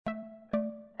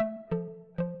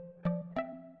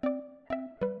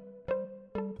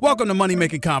Welcome to Money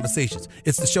Making Conversations.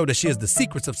 It's the show that shares the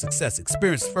secrets of success,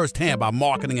 experienced firsthand by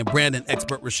marketing and branding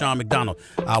expert Rushion McDonald.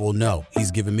 I will know he's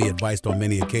given me advice on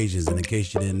many occasions, and in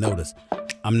case you didn't notice,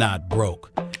 I'm not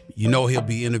broke. You know he'll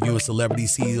be interviewing celebrity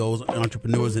CEOs,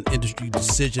 entrepreneurs, and industry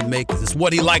decision makers. It's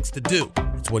what he likes to do.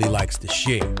 It's what he likes to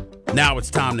share. Now it's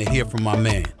time to hear from my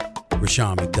man,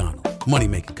 Rushion McDonald. Money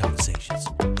Making Conversations.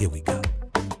 Here we go.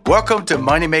 Welcome to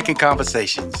Money Making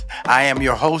Conversations. I am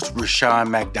your host,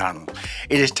 Rushion McDonald.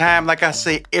 It is time, like I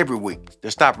say every week,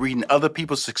 to stop reading other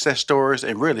people's success stories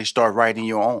and really start writing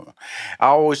your own. I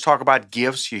always talk about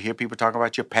gifts. You hear people talk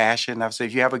about your passion. I say,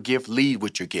 if you have a gift, lead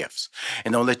with your gifts.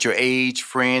 And don't let your age,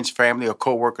 friends, family, or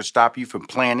coworkers stop you from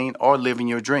planning or living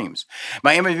your dreams.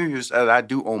 My interviews that I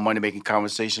do on Money Making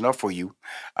Conversation are for you.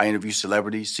 I interview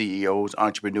celebrities, CEOs,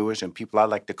 entrepreneurs, and people I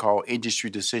like to call industry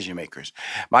decision makers.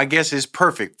 My guest is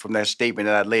perfect from that statement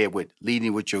that I led with,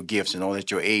 leading with your gifts, and don't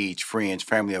let your age, friends,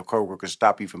 family, or coworkers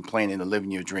stop you from planning or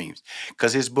living your dreams.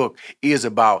 Because his book is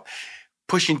about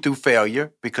pushing through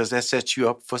failure, because that sets you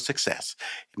up for success.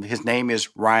 His name is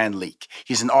Ryan Leak.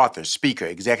 He's an author, speaker,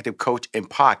 executive coach, and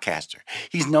podcaster.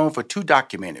 He's known for 2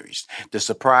 documentaries, The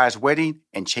Surprise Wedding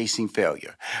and Chasing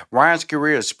Failure. Ryan's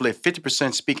career is split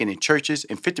 50% speaking in churches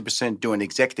and 50% doing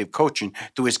executive coaching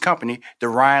through his company, The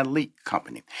Ryan Leak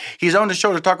Company. He's on the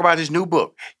show to talk about his new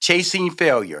book, Chasing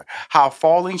Failure, How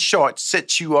Falling Short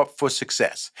Sets You Up for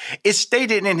Success. It's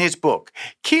stated in his book,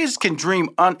 kids can dream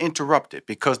uninterrupted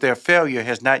because their failure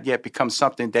has not yet become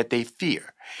something that they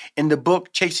fear. In the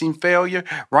book, Chasing Failure,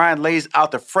 Ryan lays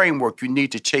out the framework you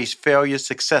need to chase failure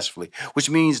successfully, which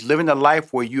means living a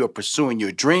life where you are pursuing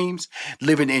your dreams,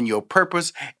 living in your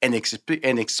purpose, and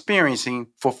experiencing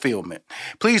fulfillment.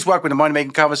 Please welcome to Money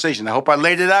Making Conversation. I hope I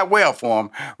laid it out well for him,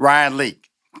 Ryan Leak.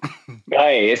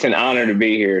 Hey, it's an honor to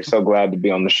be here. So glad to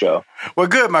be on the show. Well,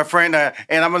 good, my friend. And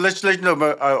I'm going to let you know,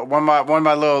 one of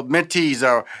my little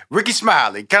mentees, Ricky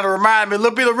Smiley. Kind of remind me a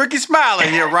little bit of Ricky Smiley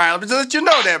here, Ryan. Let me just let you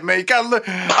know that, man.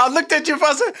 I looked at you and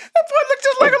I said, that boy looked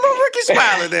just like a little Ricky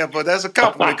Smiley there, but that's a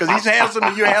compliment because he's handsome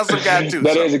and you're a handsome guy, too.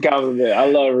 That is a compliment. I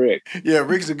love Rick. Yeah,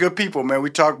 Rick's a good people, man. We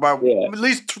talk about at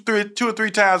least 2 or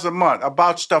 3 times a month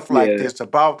about stuff like this,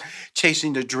 about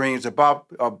chasing the dreams, about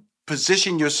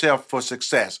position yourself for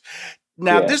success.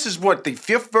 Now, this is what, the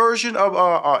 5th version of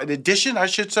an edition, I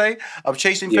should say, of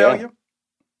Chasing Failure?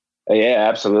 Yeah,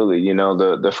 absolutely. You know,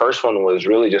 the first one was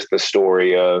really just the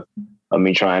story of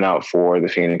me trying out for the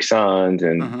Phoenix Suns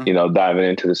and, you know, diving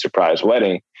into The Surprise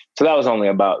Wedding. So that was only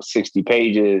about 60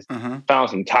 pages. Found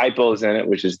some typos in it,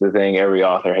 which is the thing every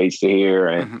author hates to hear.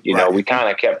 And, you know, we kind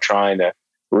of kept trying to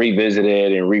revisit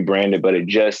it and rebrand it, but it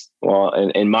just, well,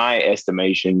 in my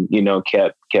estimation, you know,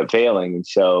 kept failing. And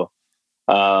so,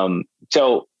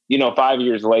 you know, 5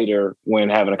 years later, when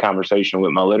having a conversation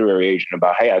with my literary agent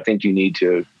about, hey, I think you need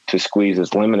to squeeze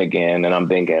this lemon again. And I'm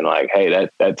thinking like, hey,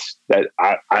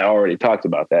 I already talked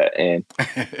about that. And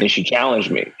she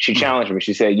challenged me. She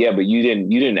said, yeah, but you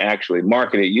didn't actually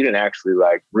market it. You didn't actually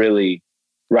like really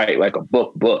write like a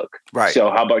book. Right. So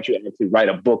how about you actually write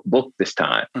a book this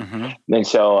time? And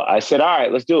so I said, all right,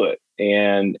 let's do it.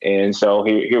 And so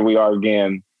here we are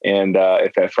again. And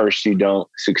if at first you don't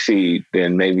succeed,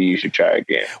 then maybe you should try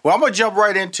again. Well, I'm going to jump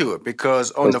right into it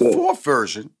because on the 4th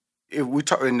version,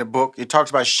 in the book, it talks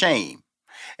about shame.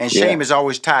 And shame is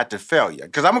always tied to failure.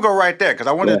 Because I'm going to go right there because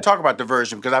I wanted to talk about the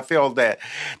version because I feel that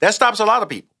stops a lot of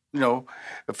people. You know,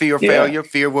 the fear of failure,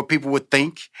 fear of what people would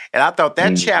think. And I thought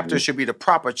that chapter should be the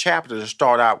proper chapter to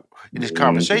start out in this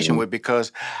conversation with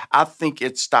because I think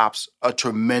it stops a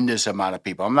tremendous amount of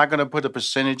people. I'm not going to put a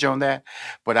percentage on that,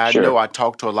 but I know I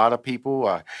talk to a lot of people.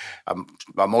 I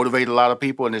motivate a lot of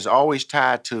people, and it's always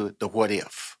tied to the what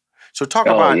if. So talk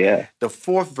about the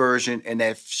 4th version and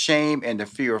that shame and the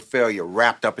fear of failure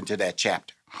wrapped up into that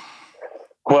chapter.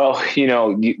 Well, you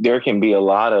know, there can be a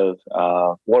lot of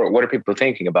what are people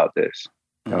thinking about this?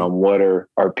 What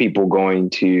are people going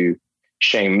to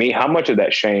shame me? How much of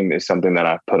that shame is something that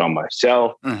I put on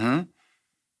myself?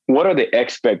 What are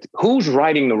the who's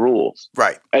writing the rules?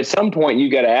 Right. At some point,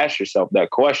 you got to ask yourself that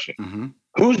question.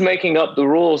 Who's making up the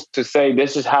rules to say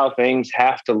this is how things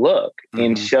have to look?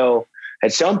 And so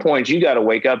at some point, you got to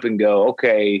wake up and go,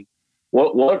 okay,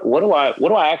 what do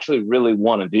I actually really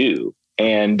want to do?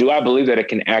 And do I believe that it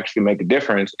can actually make a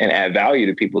difference and add value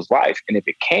to people's life? And if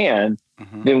it can,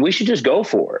 then we should just go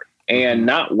for it and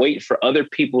not wait for other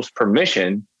people's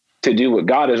permission to do what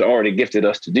God has already gifted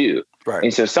us to do. Right.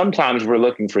 And so sometimes we're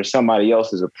looking for somebody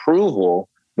else's approval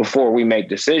before we make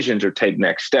decisions or take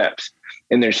next steps.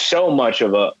 And there's so much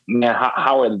of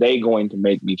how are they going to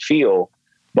make me feel?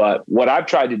 But what I've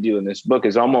tried to do in this book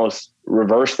is almost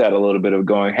reverse that a little bit of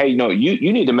going, hey,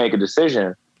 you need to make a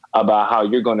decision. about how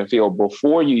you're going to feel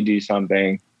before you do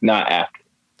something, not after.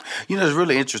 You know, it's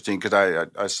really interesting because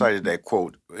I cited that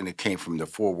quote, and it came from the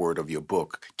foreword of your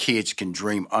book. Kids can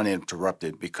dream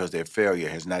uninterrupted because their failure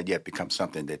has not yet become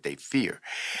something that they fear.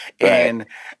 Right.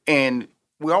 And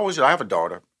I have a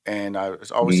daughter, and I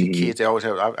always see kids. They always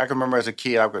have. I can remember as a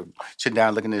kid, I would sit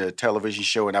down looking at a television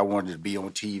show, and I wanted to be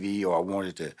on TV, or I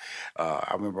wanted to.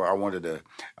 I remember I wanted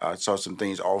to. Saw some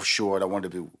things offshore, and I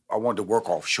wanted to work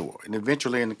offshore, and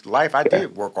eventually in life, I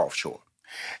did work offshore.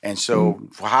 And so,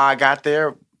 for how I got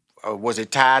there, was it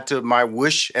tied to my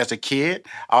wish as a kid?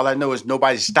 All I know is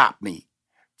nobody stopped me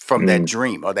from that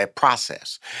dream or that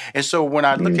process. And so when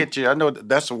I look at you, I know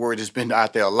that's a word that's been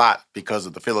out there a lot because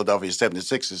of the Philadelphia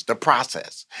 76ers, the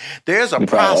process. There's a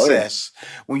process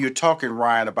when you're talking,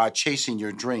 Ryan, about chasing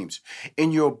your dreams.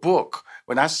 In your book,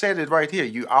 when I said it right here,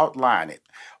 you outline it.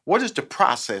 What is the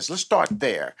process? Let's start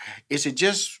there. Is it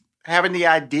just having the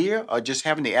idea or just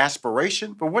having the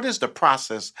aspiration? But what is the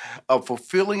process of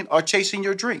fulfilling or chasing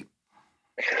your dream?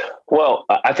 Well,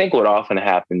 I think what often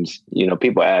happens,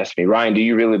 people ask me, Ryan, do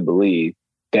you really believe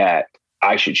that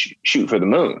I should shoot for the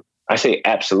moon? I say,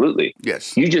 absolutely.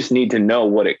 Yes. You just need to know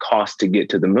what it costs to get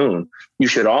to the moon. You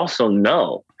should also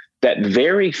know that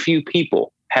very few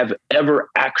people have ever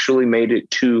actually made it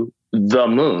to the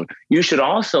moon. You should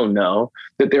also know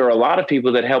that there are a lot of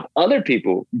people that help other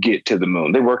people get to the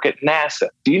moon. They work at NASA.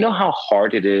 Do you know how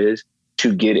hard it is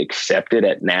to get accepted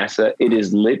at NASA? It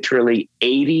is literally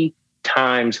 80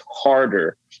 times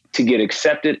harder to get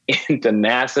accepted into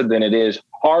NASA than it is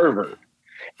Harvard.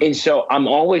 And so I'm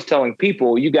always telling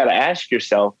people, you got to ask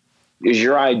yourself, is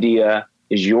your idea,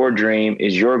 is your dream,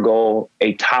 is your goal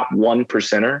a top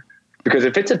 1%er? Because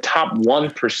if it's a top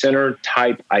 1%er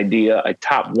type idea, a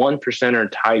top 1%er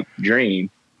type dream,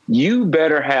 you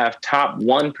better have top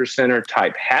 1%er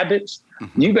type habits.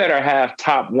 You better have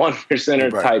top 1%er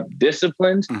type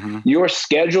disciplines. Your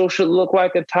schedule should look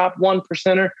like a top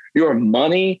 1%er. Your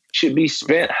money should be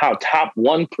spent how top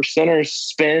 1%ers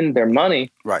spend their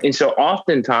money. Right. And so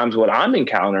oftentimes what I'm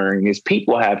encountering is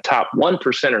people have top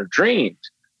 1%er dreams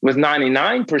with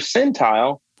 99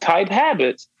 percentile type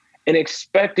habits and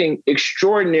expecting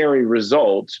extraordinary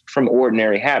results from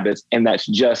ordinary habits. And that's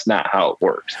just not how it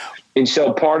works. And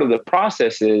so part of the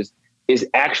process is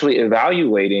actually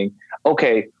evaluating,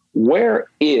 okay, where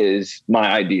is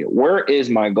my idea? Where is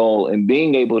my goal? And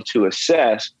being able to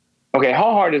assess, okay,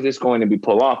 how hard is this going to be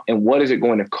pulled off? And what is it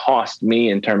going to cost me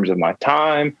in terms of my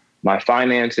time, my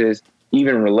finances,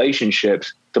 even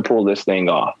relationships to pull this thing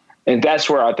off? And that's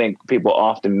where I think people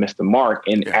often miss the mark.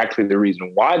 And actually the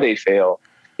reason why they fail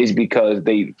is because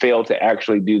they fail to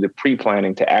actually do the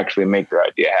pre-planning to actually make their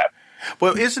idea happen.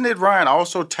 Well, isn't it, Ryan,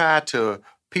 also tied to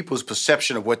people's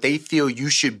perception of what they feel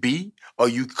you should be, or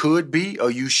you could be,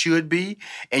 or you should be,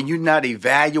 and you're not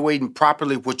evaluating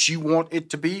properly what you want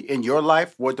it to be in your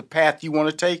life, what the path you want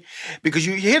to take? Because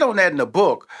you hit on that in the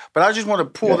book, but I just want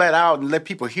to pull that out and let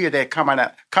people hear that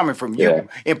coming from you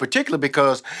in particular,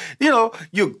 because,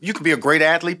 you can be a great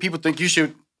athlete. People think you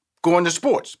should go into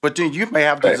sports, but then you may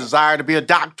have the desire to be a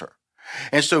doctor.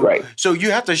 And so, so you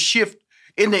have to shift.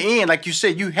 In the end, like you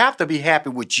said, you have to be happy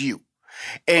with you.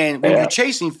 And when you're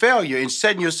chasing failure and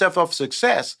setting yourself up for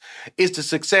success, is the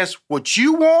success what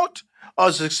you want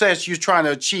or success you're trying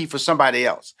to achieve for somebody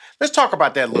else? Let's talk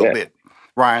about that a little bit,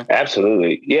 Ryan.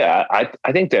 Absolutely. Yeah,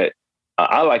 I think that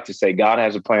I like to say God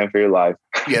has a plan for your life.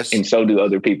 Yes. And so do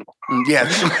other people.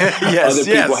 Yes. Other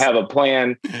people have a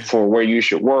plan for where you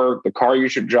should work, the car you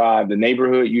should drive, the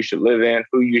neighborhood you should live in,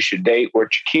 who you should date, what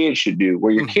your kids should do,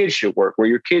 where your kids should work, where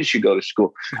your kids should go to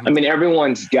school. I mean,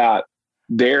 everyone's got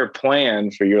their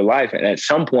plan for your life. And at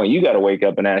some point, you got to wake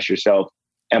up and ask yourself,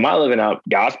 am I living out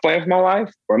God's plan for my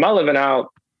life? Or am I living out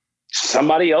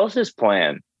somebody else's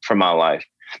plan for my life?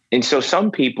 And so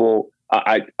some people,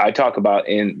 I talk about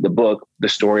in the book, the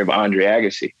story of Andre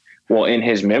Agassi. Well, in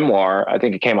his memoir, I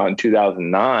think it came out in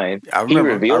 2009, he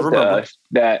revealed to us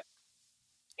that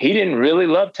he didn't really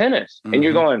love tennis. And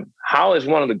you're going, how is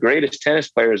one of the greatest tennis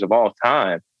players of all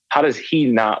time, how does he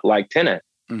not like tennis?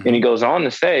 And he goes on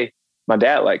to say, my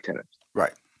dad liked tennis.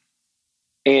 Right.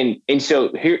 And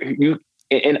so here you,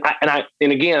 and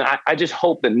again, I just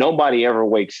hope that nobody ever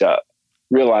wakes up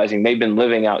realizing they've been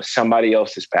living out somebody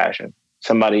else's passion,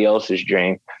 somebody else's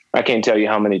dream. I can't tell you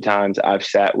how many times I've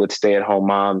sat with stay-at-home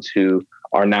moms who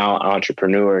are now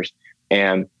entrepreneurs.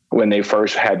 And when they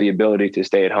first had the ability to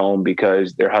stay at home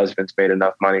because their husbands made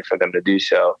enough money for them to do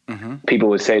so, people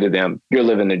would say to them, you're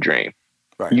living the dream.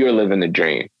 Right. You're living the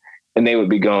dream. And they would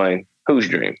be going, whose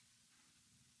dream?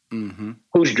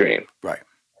 Whose dream? Right.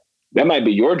 That might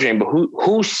be your dream, but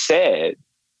who said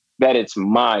that it's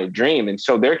my dream. And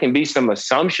so there can be some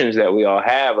assumptions that we all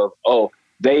have of, oh,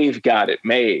 they've got it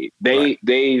made.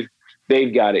 They've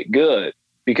got it good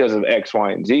because of X,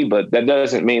 Y, and Z. But that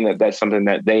doesn't mean that that's something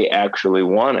that they actually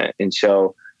wanted. And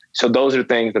so those are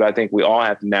things that I think we all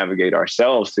have to navigate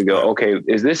ourselves to go, okay,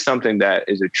 is this something that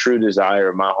is a true desire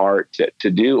of my heart to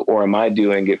do, or am I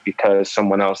doing it because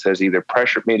someone else has either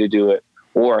pressured me to do it,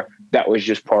 or that was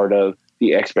just part of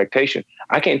the expectation?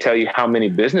 I can't tell you how many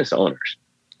business owners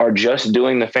are just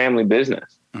doing the family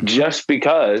business just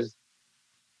because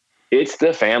it's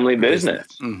the family business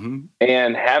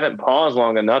and haven't paused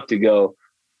long enough to go,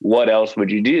 what else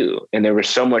would you do? And there was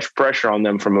so much pressure on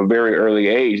them from a very early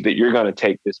age that you're going to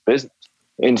take this business.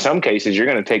 In some cases, you're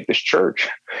going to take this church.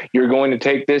 You're going to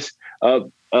take this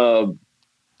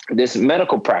this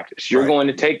medical practice. You're going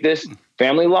to take this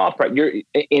family law practice.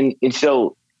 And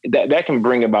so that can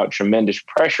bring about tremendous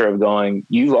pressure of going,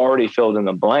 you've already filled in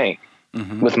the blank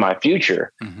with my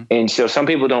future. And so some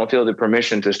people don't feel the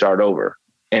permission to start over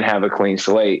and have a clean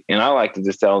slate. And I like to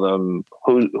just tell them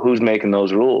who's making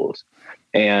those rules.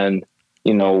 And,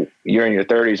 you know, you're in your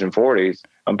 30s and 40s.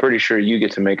 I'm pretty sure you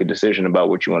get to make a decision about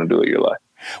what you want to do with your life.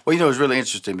 Well, you know, it's really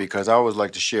interesting because I always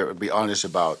like to share, be honest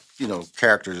about, you know,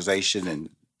 characterization and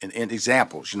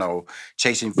examples, you know,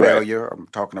 chasing failure. I'm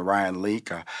talking to Ryan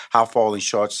Leak, how falling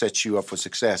short sets you up for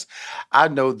success. I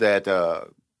know that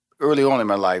early on in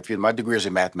my life, you know, my degree is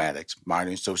in mathematics, minor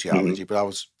in sociology, but I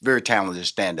was very talented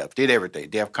stand-up, did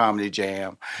everything, Def Comedy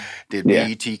Jam, did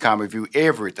BET Comedy View,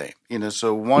 everything, you know,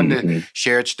 so one that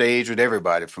shared stage with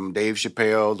everybody from Dave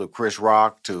Chappelle to Chris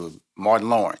Rock to Martin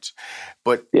Lawrence.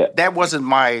 But that wasn't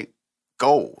my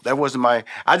goal. That wasn't my,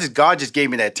 God just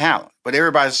gave me that talent, but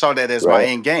everybody saw that as my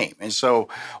end game. And so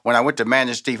when I went to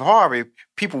manage Steve Harvey,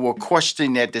 people were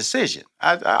questioning that decision.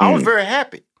 I was very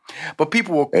happy. But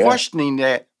people were questioning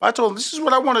that. I told them, this is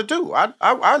what I want to do.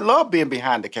 I love being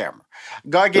behind the camera.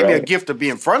 God gave me a gift of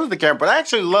being in front of the camera, but I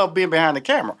actually love being behind the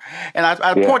camera. And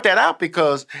I point that out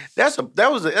because that's a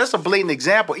blatant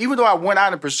example. Even though I went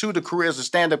out and pursued a career as a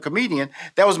stand-up comedian,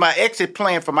 that was my exit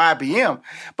plan from IBM,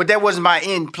 but that wasn't my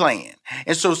end plan.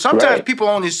 And so sometimes people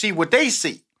only see what they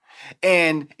see.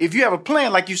 And if you have a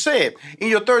plan, like you said, in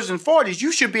your 30s and 40s,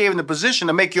 you should be in a position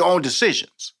to make your own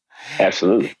decisions.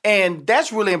 Absolutely. And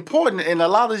that's really important. And a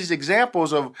lot of these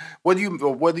examples of whether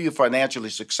you're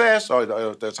financially success or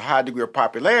there's a high degree of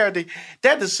popularity,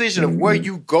 that decision of where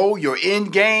you go, your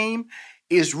end game,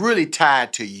 is really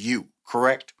tied to you,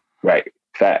 correct? Right.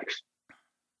 Facts.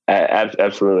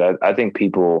 Absolutely. I think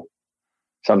people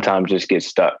sometimes just get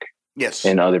stuck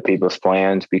in other people's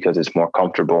plans because it's more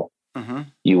comfortable.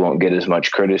 You won't get as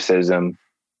much criticism.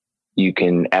 You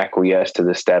can acquiesce to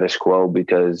the status quo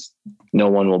because no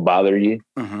one will bother you.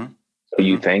 So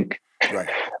you think,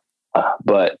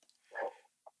 but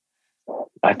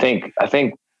I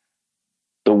think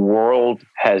the world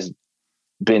has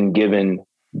been given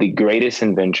the greatest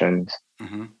inventions,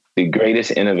 the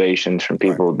greatest innovations from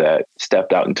people that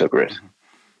stepped out and took risks.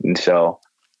 And so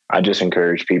I just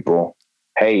encourage people,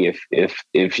 hey,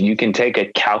 if you can take a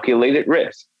calculated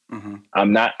risk,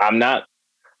 I'm not.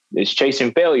 It's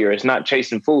chasing failure. It's not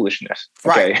chasing foolishness.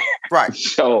 Okay. Right.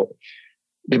 So,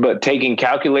 but taking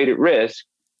calculated risk,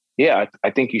 I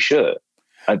think you should.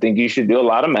 I think you should do a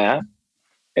lot of math.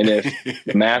 And if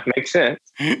the math makes sense,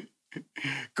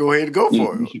 go ahead and go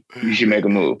for it. You should make a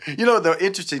move. You know, the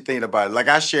interesting thing about it, like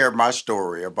I shared my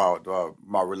story about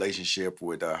my relationship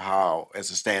with how,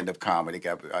 as a stand-up comic,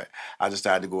 I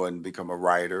decided to go and become a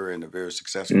writer and a very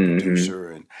successful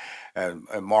producer and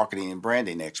marketing and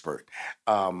branding expert,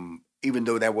 even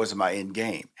though that wasn't my end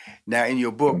game. Now, in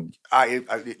your book,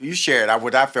 you shared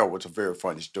what I felt was a very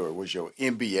funny story, was your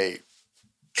NBA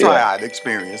tryout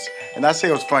experience. And I say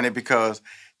it was funny because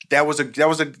that was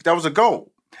a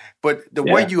goal. But the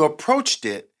way you approached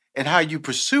it and how you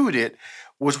pursued it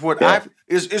was what I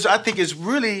think is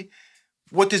really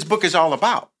what this book is all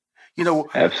about. You know,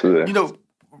 absolutely.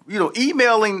 You know,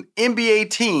 emailing NBA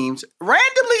teams,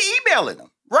 randomly emailing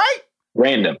them, right?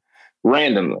 Randomly.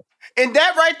 And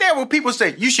that right there, where people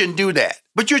say you shouldn't do that,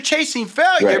 but you're chasing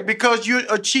failure because you're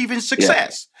achieving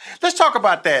success. Let's talk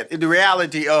about that. The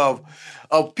reality of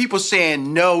people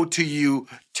saying no to you,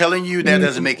 telling you that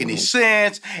doesn't make any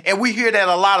sense. And we hear that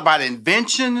a lot about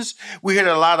inventions. We hear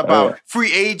that a lot about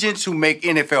free agents who make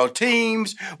NFL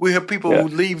teams. We hear people who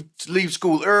leave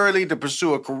school early to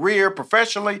pursue a career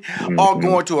professionally, or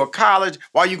going to a college.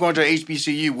 Why are you going to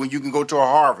HBCU when you can go to a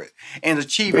Harvard and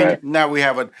achieving? Now we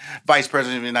have a vice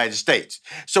president of the United States.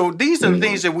 So these are the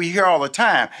things that we hear all the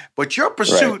time. But your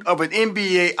pursuit of an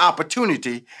NBA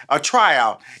opportunity, a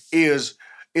tryout, is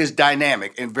is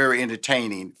dynamic and very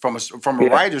entertaining from a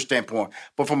writer's standpoint.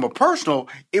 But from a personal,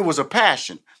 it was a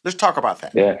passion. Let's talk about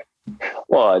that. Yeah.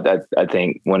 Well, I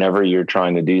think whenever you're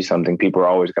trying to do something, people are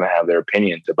always going to have their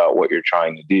opinions about what you're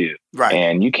trying to do. Right.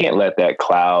 And you can't let that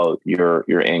cloud your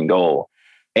end goal.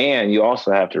 And you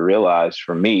also have to realize,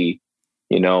 for me,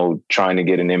 trying to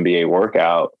get an NBA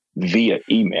workout via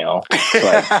email,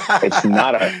 like, it's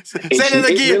not a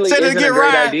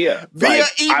great idea. Via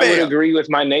email. I would agree with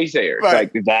my naysayers.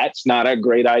 Right. Like, that's not a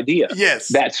great idea. Yes.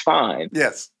 That's fine.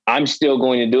 Yes. I'm still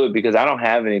going to do it because I don't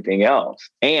have anything else.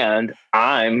 And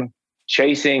I'm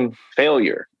chasing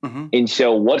failure. Mm-hmm. And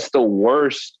so what's the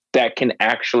worst that can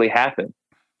actually happen?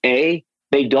 A,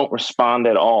 they don't respond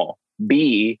at all.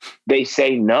 B, they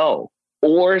say no.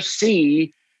 Or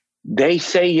C, they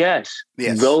say yes.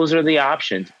 Yes. Those are the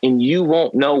options. And you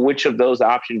won't know which of those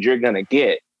options you're going to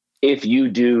get if you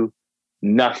do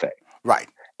nothing. Right.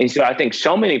 And so I think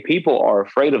so many people are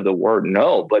afraid of the word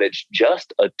no, but it's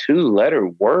just a 2-letter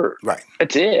word. Right.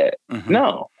 That's it. Mm-hmm.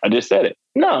 No, I just said it.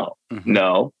 No, mm-hmm.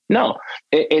 no.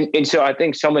 And so I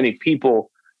think so many people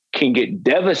can get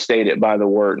devastated by the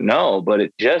word no, but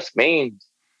it just means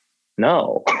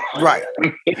no. Right.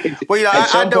 Well, at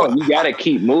some point, you got to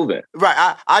keep moving.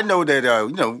 Right. I know that,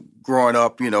 growing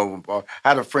up, I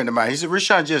had a friend of mine. He said,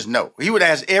 Rushion, just no. He would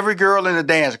ask every girl in the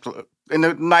dance club, in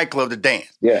the nightclub, to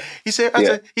dance. Yeah. He said,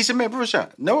 man, Rushion,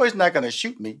 no, it's not going to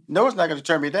shoot me. No, it's not going to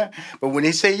turn me down. But when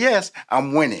he say yes,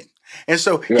 I'm winning. And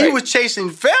so he was chasing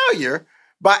failure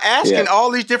by asking all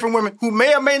these different women who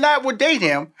may or may not would date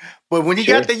him. But when he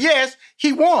got the yes,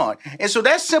 he won. And so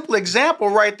that simple example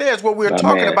right there is what we're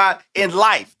talking about in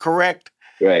life, correct?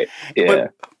 Right. Yeah.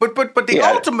 But the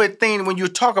ultimate thing when you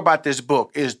talk about this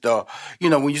book is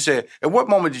when you say, at what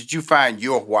moment did you find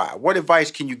your why? What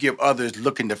advice can you give others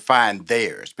looking to find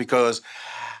theirs? Because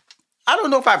I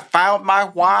don't know if I found my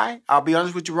why. I'll be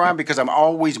honest with you, Ryan, because I'm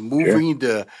always moving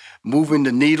the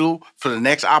needle for the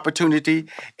next opportunity.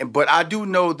 But I do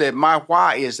know that my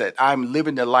why is that I'm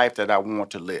living the life that I want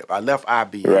to live. I left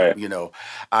IBM, right.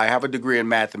 I have a degree in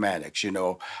mathematics,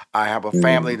 I have a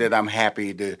family that I'm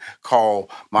happy to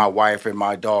call my wife and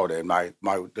my daughter, and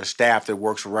the staff that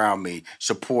works around me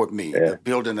support me. Yeah. The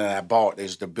building that I bought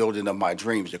is the building of my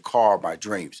dreams, the car of my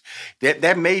dreams.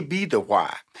 That may be the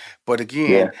why. But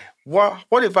again,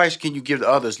 what advice can you give to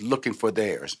others looking for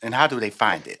theirs, and how do they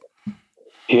find it?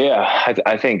 Yeah,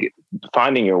 I think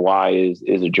finding your why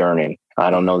is a journey. I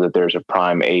don't know that there's a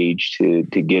prime age to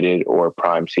get it or a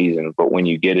prime season, but when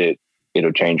you get it,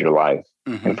 it'll change your life.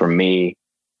 Mm-hmm. And for me,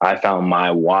 I found my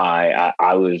why.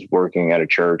 I was working at a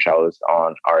church. I was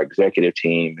on our executive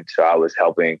team, and so I was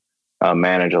helping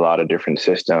manage a lot of different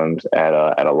systems at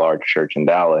a large church in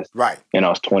Dallas. Right. And I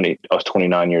was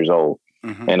 29 years old.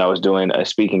 Mm-hmm. And I was doing a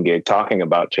speaking gig talking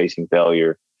about chasing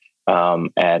failure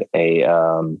at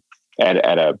a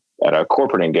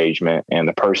corporate engagement. And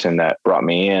the person that brought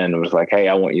me in was like, hey,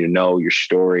 I want you to know your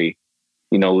story,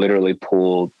 literally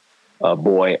pulled a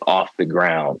boy off the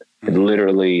ground. Mm-hmm. And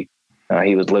literally,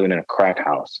 he was living in a crack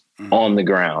house on the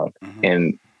ground.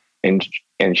 Mm-hmm.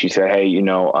 And she said, hey,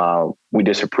 we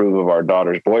disapprove of our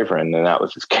daughter's boyfriend. And that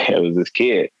was this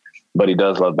kid, but he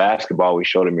does love basketball. We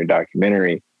showed him your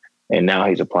documentary. And now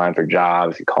he's applying for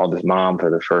jobs. He called his mom for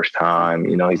the first time.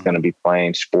 He's going to be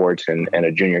playing sports in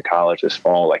a junior college this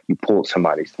fall. Like, you pulled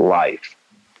somebody's life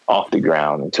off the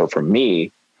ground. And so for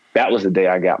me, that was the day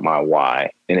I got my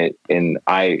why. And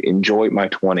I enjoyed my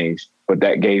 20s, but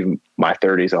that gave my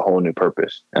 30s a whole new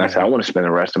purpose. And I said, I want to spend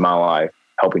the rest of my life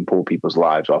helping pull people's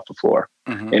lives off the floor.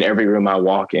 Mm-hmm. In every room I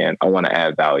walk in, I want to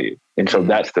add value. And so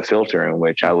that's the filter in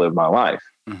which I live my life.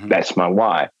 Mm-hmm. That's my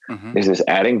why. Mm-hmm. Is this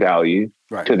adding value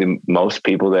to the most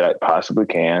people that I possibly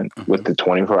can with the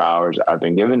 24 hours I've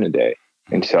been given a day.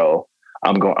 And so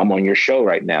I'm on your show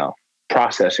right now,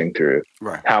 processing through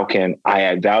how can I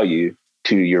add value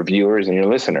to your viewers and your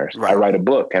listeners. Right. I write a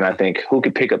book, and I think, who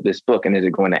could pick up this book, and is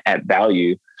it going to add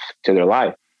value to their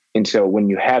life? And so when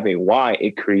you have a why,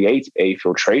 it creates a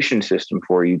filtration system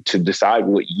for you to decide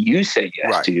what you say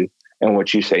yes to and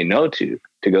what you say no to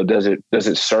go, does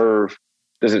it serve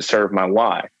my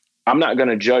why? I'm not going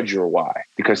to judge your why,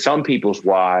 because some people's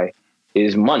why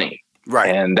is money.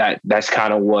 Right. And that's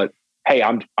kind of what, hey,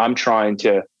 I'm trying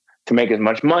to make as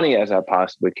much money as I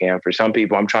possibly can. For some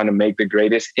people, I'm trying to make the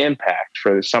greatest impact.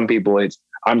 For some people, it's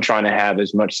I'm trying to have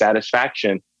as much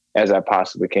satisfaction as I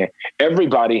possibly can.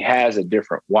 Everybody has a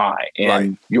different why,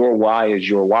 and your why is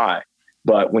your why.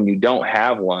 But when you don't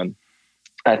have one,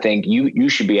 I think you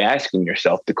should be asking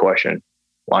yourself the question,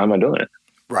 why am I doing it?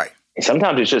 Right. And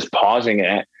sometimes it's just pausing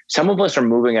it. Some of us are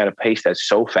moving at a pace that's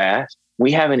so fast,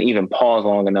 we haven't even paused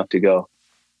long enough to go,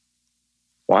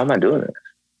 why am I doing this?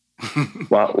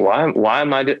 Why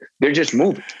am I? They're just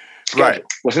moving. Schedule. Right.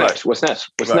 What's next? What's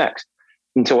next? What's next?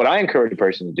 And so what I encourage a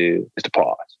person to do is to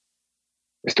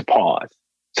pause.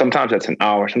 Sometimes that's an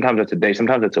hour. Sometimes that's a day.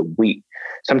 Sometimes that's a week.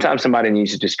 Sometimes somebody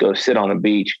needs to just go sit on a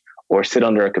beach or sit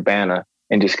under a cabana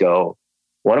and just go,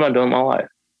 what am I doing in my life?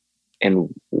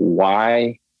 And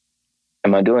why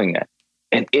am I doing that?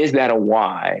 And is that a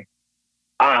why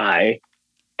I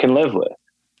can live with?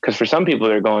 Because for some people,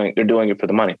 they're doing it for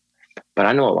the money. But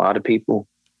I know a lot of people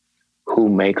who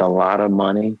make a lot of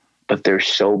money, but they're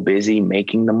so busy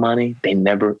making the money, they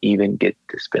never even get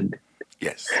to spend it.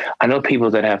 Yes. I know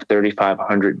people that have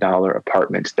 $3,500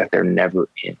 apartments that they're never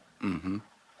in. Mm-hmm.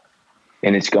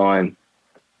 And it's going,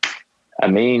 I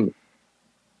mean,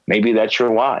 maybe that's your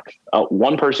why.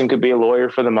 One person could be a lawyer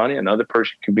for the money. Another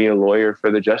person could be a lawyer for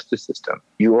the justice system.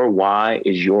 Your why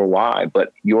is your why,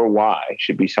 but your why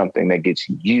should be something that gets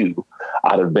you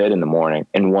out of bed in the morning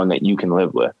and one that you can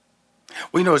live with.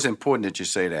 Well, it's important that you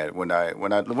say that. When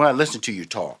I listen to you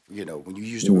talk, when you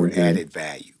use the word added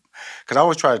value, because I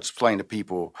always try to explain to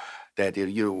people that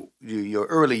your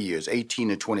early years, 18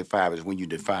 to 25, is when you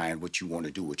define what you want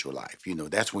to do with your life.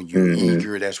 That's when you're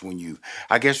eager. That's when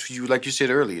I guess like you said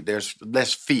earlier, there's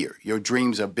less fear. Your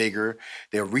dreams are bigger.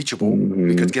 They're reachable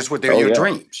because guess what? They're your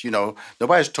dreams.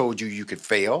 Nobody's told you could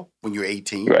fail when you're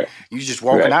 18. Right. You're just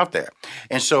walking out there.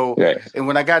 And so, and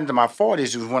when I got into my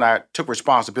 40s, it was when I took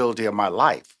responsibility of my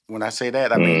life. When I say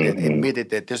that, I mean, admitted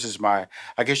that this is I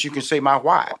guess you can say my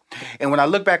why. And when I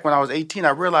look back when I was 18, I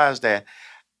realized that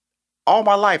all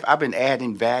my life, I've been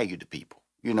adding value to people.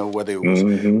 Whether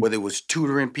it was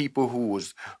tutoring people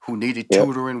who needed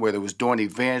tutoring, whether it was doing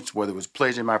events, whether it was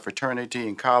pledging my fraternity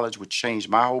in college, which changed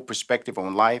my whole perspective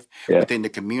on life within the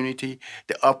community,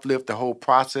 the uplift, the whole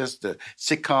process, the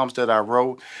sitcoms that I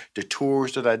wrote, the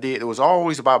tours that I did. It was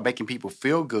always about making people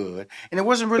feel good, and it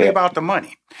wasn't really about the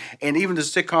money. And even the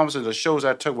sitcoms and the shows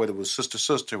I took, whether it was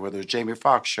Sister, whether it was Jamie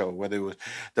Foxx show, whether it was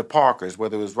The Parkers,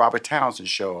 whether it was Robert Townsend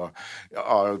show,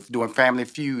 or doing Family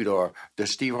Feud or the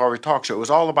Steve Harvey Talk Show, it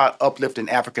was all about uplifting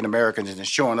African Americans and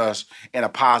showing us in a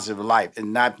positive light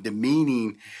and not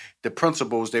demeaning the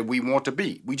principles that we want to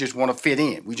be. We just want to fit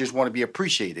in. We just want to be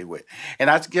appreciated with. And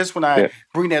I guess when I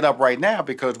bring that up right now,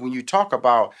 because when you talk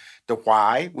about the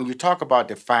why, when you talk about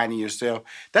defining yourself,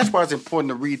 that's why it's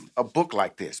important to read a book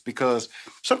like this, because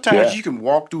sometimes you can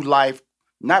walk through life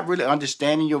not really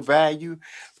understanding your value,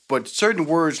 but certain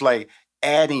words like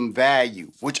adding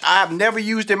value, which I've never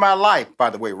used in my life, by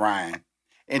the way, Ryan,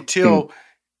 until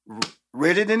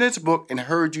read it in this book and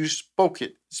heard you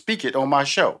speak it on my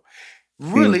show.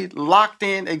 Really locked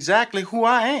in exactly who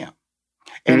I am.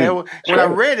 And when I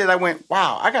read it, I went,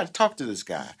 wow, I got to talk to this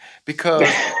guy.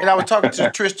 And I was talking to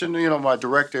Tristan, my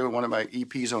director, one of my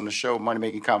EPs on the show, Money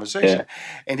Making Conversation.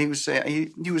 And he was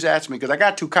saying, he was asking me, because I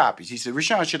got 2 copies. He said,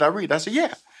 Rushion, should I read? I said,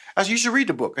 yeah. I said, you should read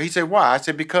the book. He said, why? I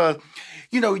said, because,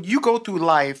 you go through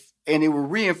life and it will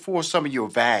reinforce some of your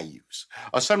values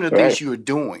or some of the things you're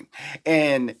doing.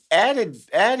 And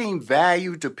adding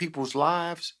value to people's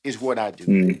lives is what I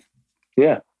do.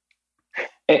 Yeah.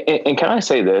 And can I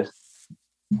say this?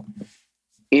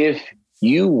 If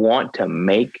you want to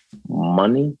make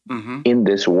money in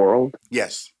this world,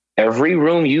 every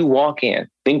room you walk in,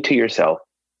 think to yourself,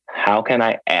 how can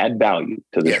I add value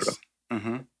to this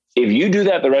room? If you do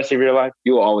that the rest of your life,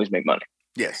 you will always make money.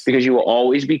 Yes. Because you will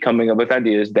always be coming up with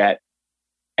ideas that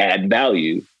add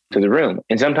value to the room.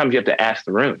 And sometimes you have to ask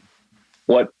the room,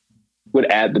 what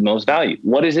would add the most value?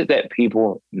 What is it that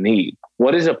people need?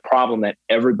 What is a problem that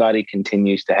everybody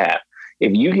continues to have?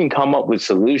 If you can come up with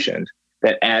solutions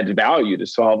that add value to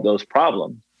solve those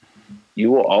problems,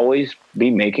 you will always be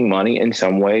making money in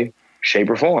some way, shape,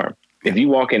 or form. If you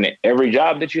walk into every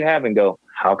job that you have and go,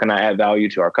 how can I add value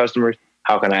to our customers?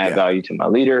 How can I add value to my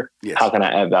leader? How can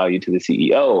I add value to the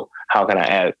CEO? How can I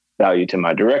add value to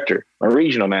my director, my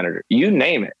regional manager? You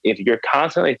name it. If you're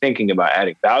constantly thinking about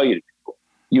adding value to people,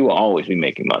 you will always be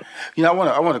making money. I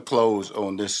want to close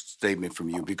on this statement from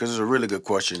you, because it's a really good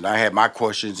question. I had my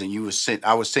questions, and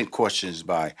I was sent questions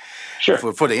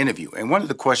for the interview. And one of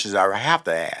the questions I have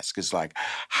to ask is like,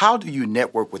 how do you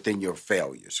network within your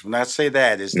failures? When I say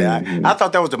that, is that I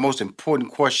thought that was the most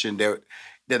important question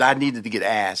that I needed to get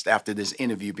asked after this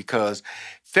interview, because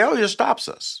failure stops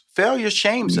us. Failure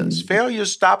shames us. Failure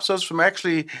stops us from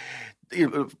actually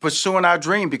pursuing our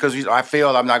dream, because I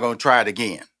failed, I'm not going to try it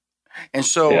again. And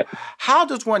so how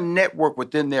does one network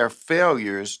within their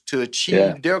failures to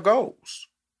achieve their goals?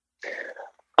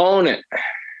 Own it.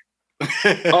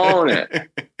 Own it.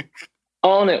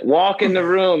 Own it. Walk in the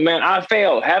room, man. I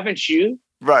failed. Haven't you?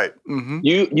 Right.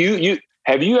 You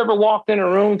have you ever walked in a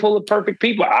room full of perfect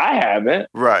people? I haven't.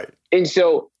 Right. And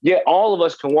so, yeah, all of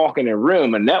us can walk in a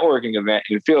room, a networking event,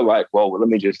 and feel like, well, let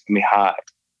me hide.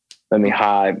 Let me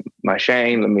hide my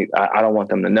shame. I don't want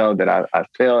them to know that I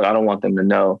failed. I don't want them to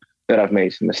know that I've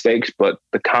made some mistakes. But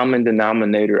the common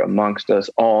denominator amongst us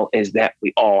all is that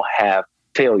we all have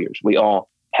failures. We all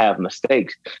have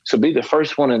mistakes. So be the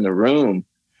first one in the room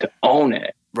to own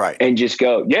it. Right. And just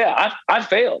go, yeah, I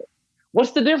failed.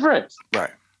 What's the difference?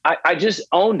 Right. I just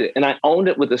owned it, and I owned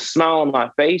it with a smile on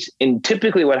my face. And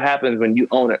typically what happens when you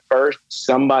own it first,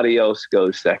 somebody else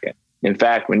goes second. In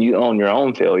fact, when you own your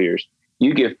own failures,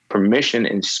 you give permission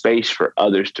and space for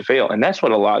others to fail. And that's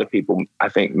what a lot of people, I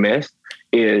think, miss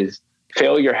is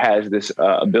failure has this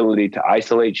ability to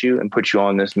isolate you and put you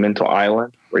on this mental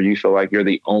island where you feel like you're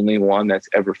the only one that's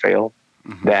ever failed.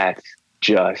 Mm-hmm. That's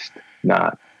just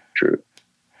not true.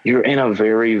 You're in a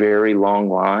very, very long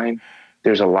line.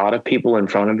 There's a lot of people in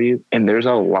front of you, and there's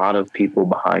a lot of people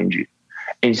behind you.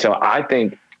 And so I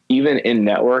think even in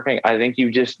networking, I think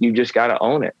you just got to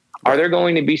own it. Are there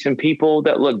going to be some people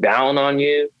that look down on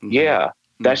you? Mm-hmm. Yeah.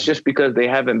 That's just because they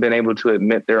haven't been able to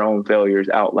admit their own failures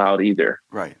out loud either.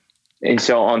 Right. And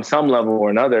so on some level or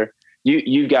another,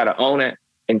 you've got to own it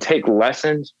and take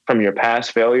lessons from your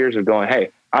past failures of going,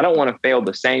 hey, I don't want to fail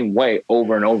the same way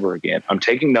over and over again. I'm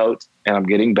taking notes and I'm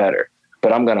getting better.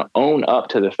 But I'm going to own up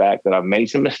to the fact that I've made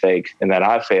some mistakes and that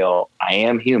I fail. I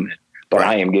am human, but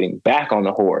right. I am getting back on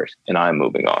the horse and I'm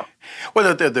moving on.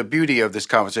 Well, the beauty of this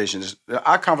conversation is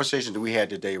our conversation that we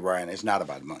had today, Ryan, is not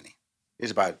about money.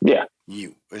 It's about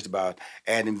you. It's about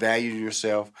adding value to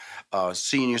yourself,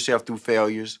 seeing yourself through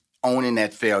failures, owning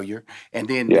that failure, and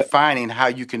then defining how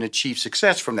you can achieve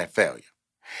success from that failure.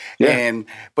 Yeah.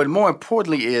 But more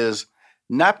importantly is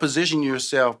not positioning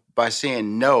yourself by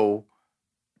saying no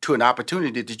to an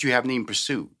opportunity that you haven't even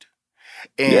pursued.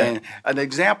 And an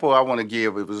example I want to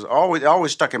give, it was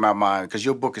always stuck in my mind because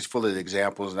your book is full of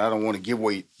examples and I don't want to give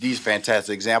away these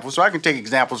fantastic examples. So I can take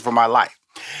examples from my life.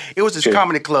 It was this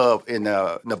comedy club in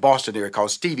the Boston area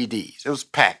called Stevie D's. It was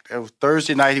packed. It was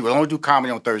Thursday night. He would only do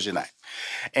comedy on Thursday night.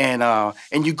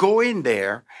 And you go in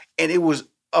there and it was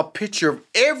a picture of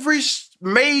every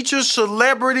major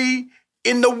celebrity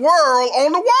in the world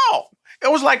on the wall.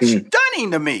 It was like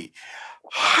stunning to me.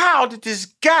 How did this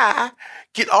guy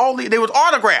get all these? They was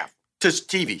autographed to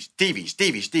Stevie.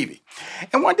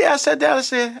 And one day I sat down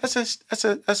and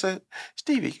I said,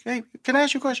 Stevie, hey, can I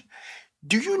ask you a question?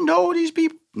 Do you know these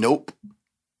people? Nope.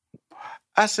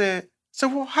 I said, so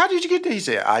well, how did you get there? He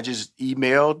said, I just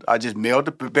mailed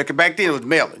them. Back then it was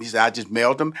mailing. He said, I just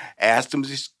mailed them, asked them,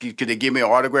 could they give me an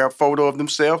autographed photo of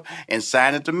themselves and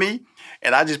sign it to me?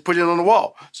 And I just put it on the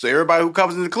wall. So everybody who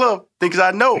comes in the club thinks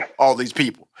I know all these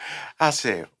people. I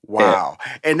said, wow.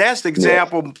 Yeah. And that's the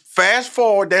example. Yeah. Fast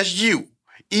forward, that's you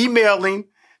emailing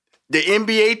the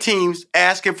NBA teams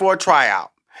asking for a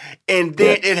tryout. And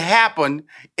then it happened.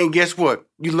 And guess what?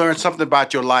 You learned something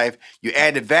about your life. You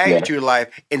added value to your life.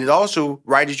 And it also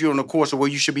righted you on the course of where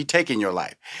you should be taking your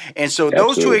life. And so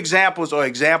those two examples are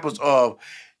examples of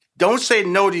don't say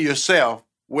no to yourself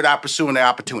without pursuing the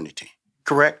opportunity.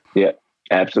 Correct? Yeah,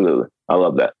 absolutely. I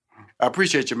love that. I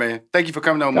appreciate you, man. Thank you for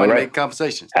coming on Money Making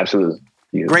Conversations. Absolutely.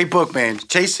 Yeah. Great book, man.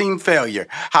 Chasing Failure,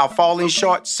 How Falling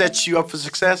Short Sets You Up for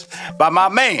Success by my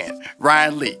man,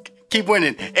 Ryan Leak. Keep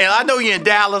winning. And I know you're in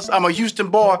Dallas. I'm a Houston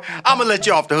boy. I'm going to let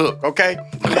you off the hook, okay?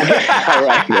 All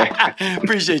right, man.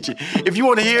 Appreciate you. If you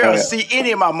want to hear or see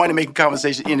any of my Money Making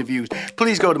Conversation interviews,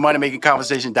 please go to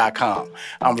moneymakingconversation.com.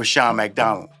 I'm Rushion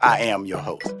McDonald. I am your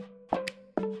host.